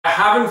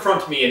have in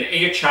front of me an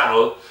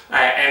 8-channel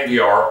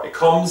NVR. It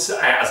comes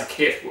as a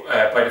kit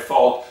by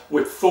default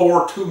with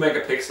 4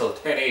 2-megapixel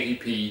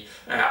 1080p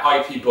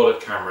IP bullet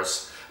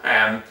cameras.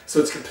 So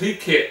it's a complete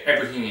kit,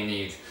 everything you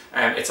need.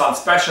 It's on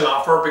special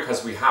offer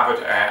because we have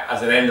it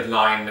as an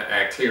end-of-line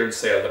clearance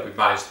sale that we've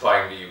managed to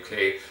buy in the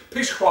UK.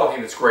 Picture quality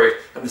and it's great,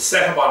 and the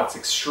setup on it's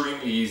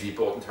extremely easy,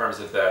 both in terms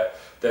of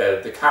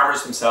the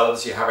cameras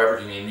themselves. You have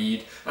everything you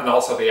need, and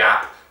also the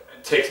app.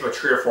 It takes about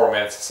 3 or 4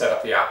 minutes to set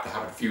up the app to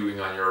have it viewing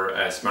on your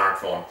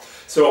smartphone.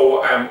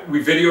 So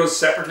we videos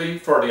separately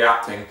for the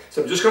app thing.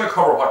 So I'm just going to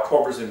cover what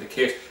covers in the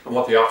kit and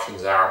what the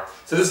options are.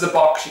 So this is the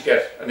box you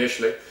get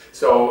initially.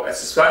 So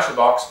it's a special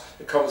box.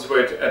 It comes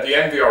with the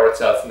NVR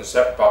itself in a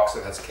separate box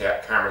that has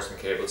cameras and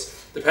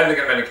cables. Depending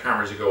on how many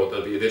cameras you go,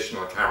 there'll be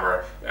additional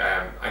camera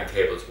and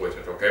cables with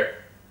it, okay?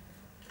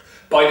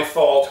 By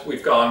default,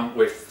 we've gone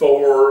with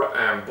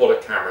 4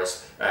 bullet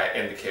cameras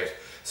in the kit.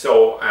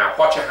 So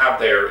what you have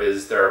there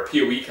is their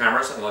PoE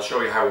cameras, and I'll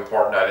show you how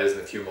important that is in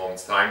a few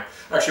moments' time.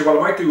 Actually, what I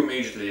might do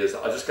immediately is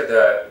I'll just get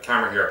the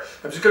camera here.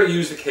 I'm just going to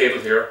use the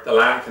cable here, the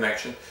LAN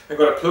connection. I'm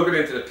going to plug it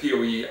into the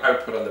PoE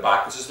output on the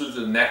back. It's just a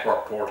little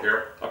network port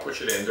here. I'll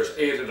push it in. There's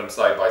 8 of them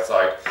side by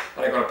side,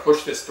 and I'm going to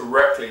push this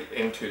directly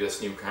into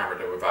this new camera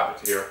that we've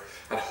added here.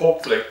 And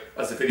hopefully,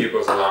 as the video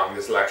goes along,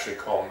 this will actually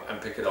come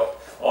and pick it up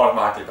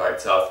automatically by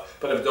itself.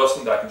 But if it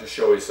doesn't, I can just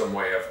show you some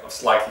way of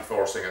slightly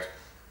forcing it.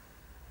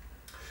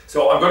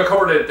 So I'm going to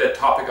cover the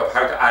topic of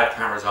how to add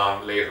cameras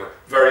on later.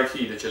 Very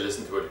key that you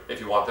listen to it if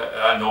you want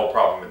a no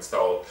problem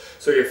install.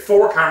 So you have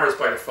 4 cameras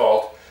by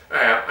default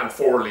and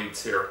 4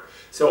 leads here.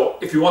 So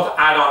if you want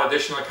to add on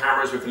additional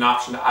cameras, we have an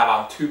option to add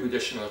on 2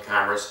 additional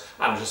cameras,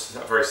 and just a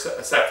very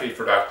set fee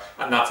for that.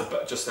 And that's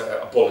just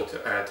a bullet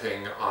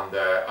thing on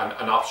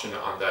an option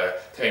on the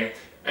thing.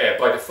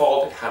 By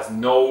default, it has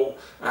no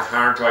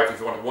hard drive. If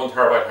you want a 1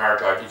 terabyte hard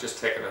drive, you just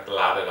click it and it'll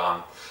add it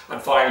on.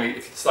 And finally,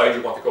 if you decide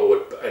you want to go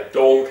with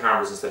dome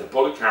cameras instead of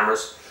bullet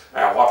cameras,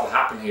 what will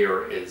happen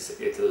here is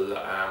it'll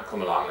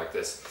come along like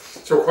this.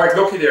 So we're quite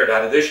lucky there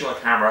that additional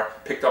camera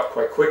picked up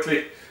quite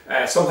quickly.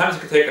 Sometimes it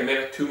could take a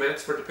minute, 2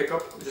 minutes for it to pick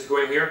up. We'll just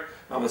go in here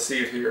and we'll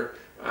see it here.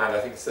 And I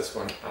think it's this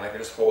one, and I can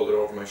just hold it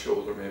over my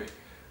shoulder maybe.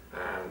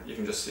 And you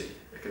can just see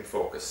it can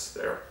focus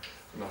there.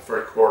 I'm not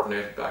very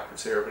coordinated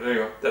backwards here, but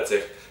anyway, that's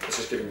it. It's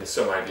just giving you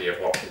some idea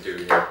of what we can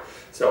do here.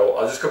 So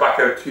I'll just go back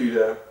out to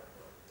the...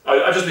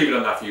 I'll just leave it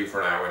on that view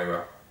for now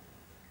anyway.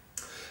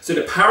 So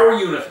the power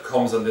unit that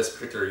comes on this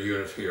particular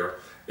unit here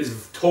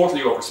is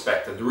totally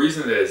overspec'd. The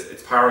reason it is,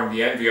 it's powering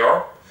the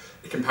NVR,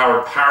 it can power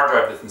the power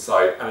drive that's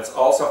inside, and it's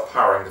also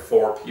powering the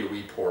 4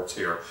 PoE ports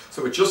here.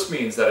 So it just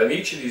means that in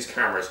each of these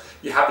cameras,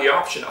 you have the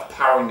option of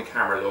powering the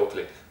camera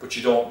locally, but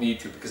you don't need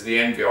to because the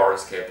NVR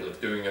is capable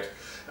of doing it.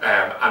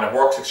 And it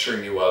works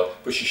extremely well,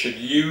 but you should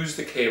use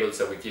the cables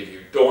that we give you.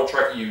 Don't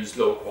try to use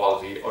low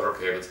quality other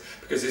cables,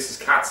 because this is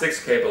Cat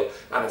 6 cable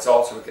and it's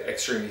also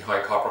extremely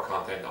high copper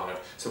content on it,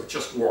 so it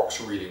just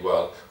works really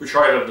well. We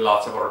tried it on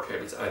lots of other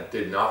cables and it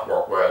did not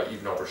work well,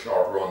 even over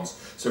short runs.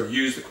 So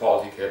use the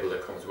quality cable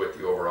that comes with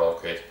the overall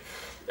kit.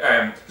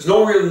 There's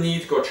no real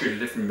need to go through the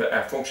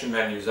different function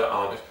menus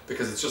on it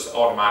because it's just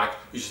automatic.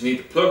 You just need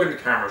to plug in the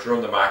cameras,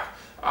 run the Mac,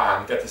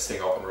 and get this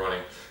thing up and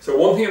running. So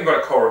one thing I'm going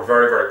to cover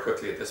very, very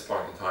quickly at this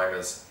point in time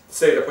is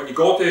say that when you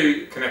go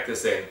to connect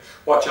this in,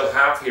 what you'll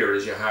have here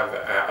is you have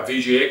a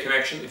VGA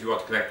connection if you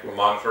want to connect to a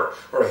monitor,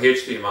 or a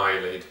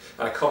HDMI lead,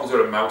 and it comes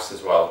with a mouse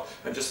as well.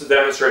 And just to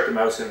demonstrate the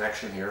mouse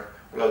connection here,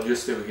 what I'll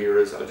just do here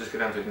is I'll just go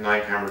down to the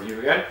 9 camera view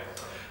again,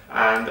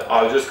 and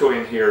I'll just go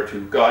in here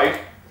to guide,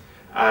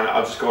 and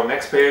I'll just go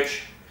next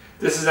page.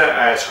 This is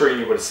a screen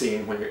you would have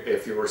seen when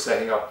if you were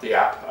setting up the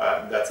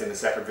app. That's in a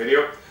separate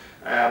video.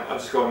 I'll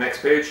just go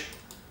next page,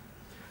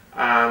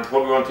 and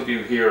what we want to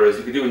do here is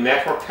you can do a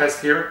network test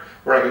here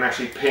where I can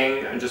actually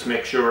ping and just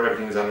make sure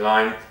everything is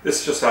online.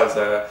 This just has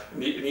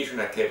an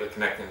Ethernet cable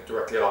connecting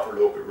directly off a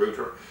local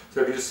router, so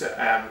I can just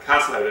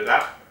cancel out of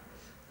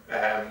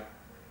that,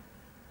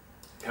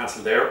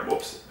 cancel there,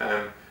 whoops,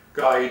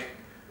 guide,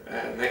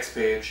 next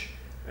page,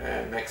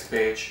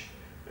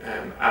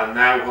 and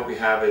now what we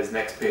have is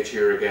next page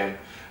here again.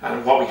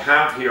 And what we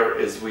have here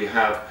is we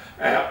have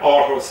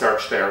auto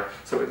search there.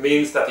 So it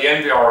means that the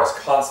NVR is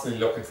constantly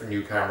looking for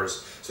new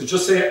cameras. So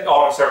just say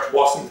auto search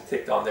wasn't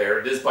ticked on there,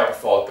 it is by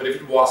default, but if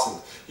it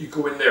wasn't, you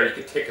go in there, you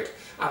can tick it,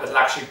 and it'll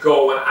actually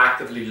go and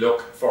actively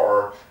look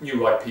for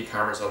new IP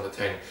cameras on the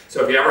thing.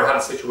 So if you ever had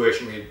a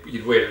situation where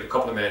you'd waited a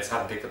couple of minutes,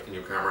 hadn't picked up the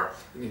new camera,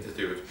 you need to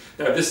do it.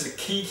 Now this is a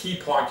key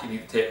point you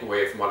need to take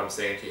away from what I'm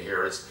saying to you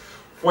here is,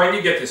 when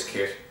you get this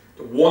kit,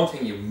 the one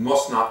thing you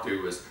must not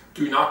do is,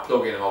 do not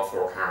plug in all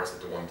 4 cameras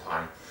at the one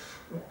time.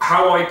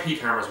 How IP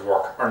cameras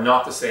work are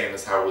not the same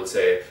as how we'll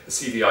say a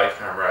CVI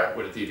camera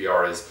with a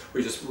DVR is.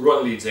 We just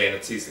run leads in,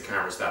 it sees the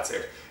cameras, that's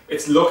it.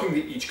 It's looking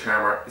at each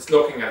camera, it's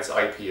looking at its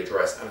IP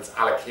address, and it's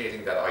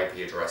allocating that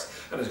IP address,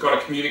 and it's going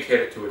to communicate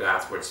it to it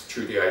afterwards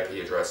through the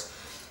IP address.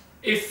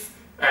 If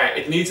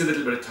it needs a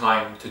little bit of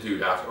time to do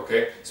that,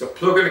 okay? So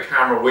plug in a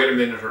camera, wait a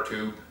minute or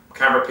two,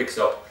 camera picks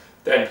up,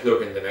 then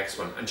plug in the next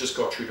one and just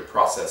go through the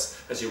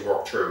process as you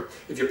work through.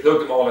 If you plug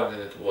them all in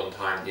at one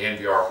time, the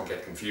NVR can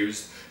get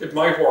confused. It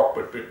might work,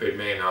 but it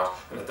may not,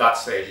 and at that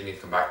stage you need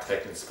to come back to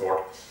technical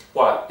support.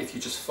 While if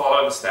you just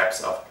follow the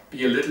steps of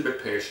be a little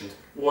bit patient,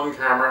 one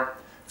camera,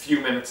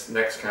 few minutes,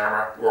 next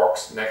camera,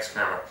 works, next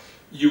camera,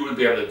 you will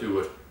be able to do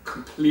it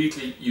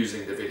completely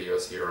using the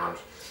videos here on it.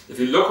 If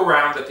you look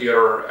around at the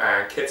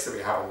other kits that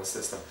we have on the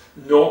system,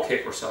 no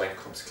kit we're selling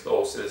comes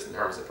close to this in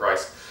terms of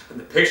price, and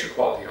the picture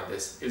quality on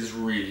this is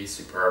really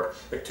superb.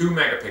 Like 2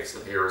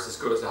 megapixel here is as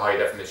good as a high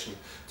definition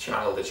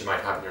channel that you might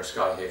have in your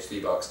Sky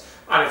HD box,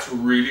 and it's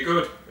really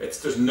good.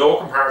 There's no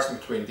comparison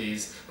between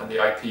these and the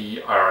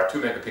IP or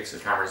 2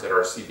 megapixel cameras that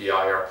are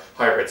CBI or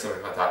hybrid,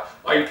 something like that.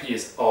 IP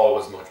is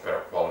always much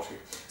better quality.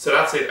 So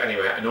that's it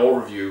anyway, an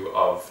overview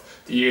of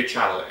the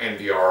 8-channel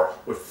NVR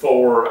with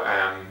 4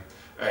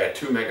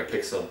 2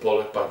 megapixel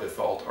bullet by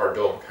default or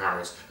dome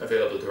cameras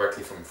available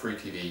directly from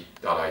freetv.ie.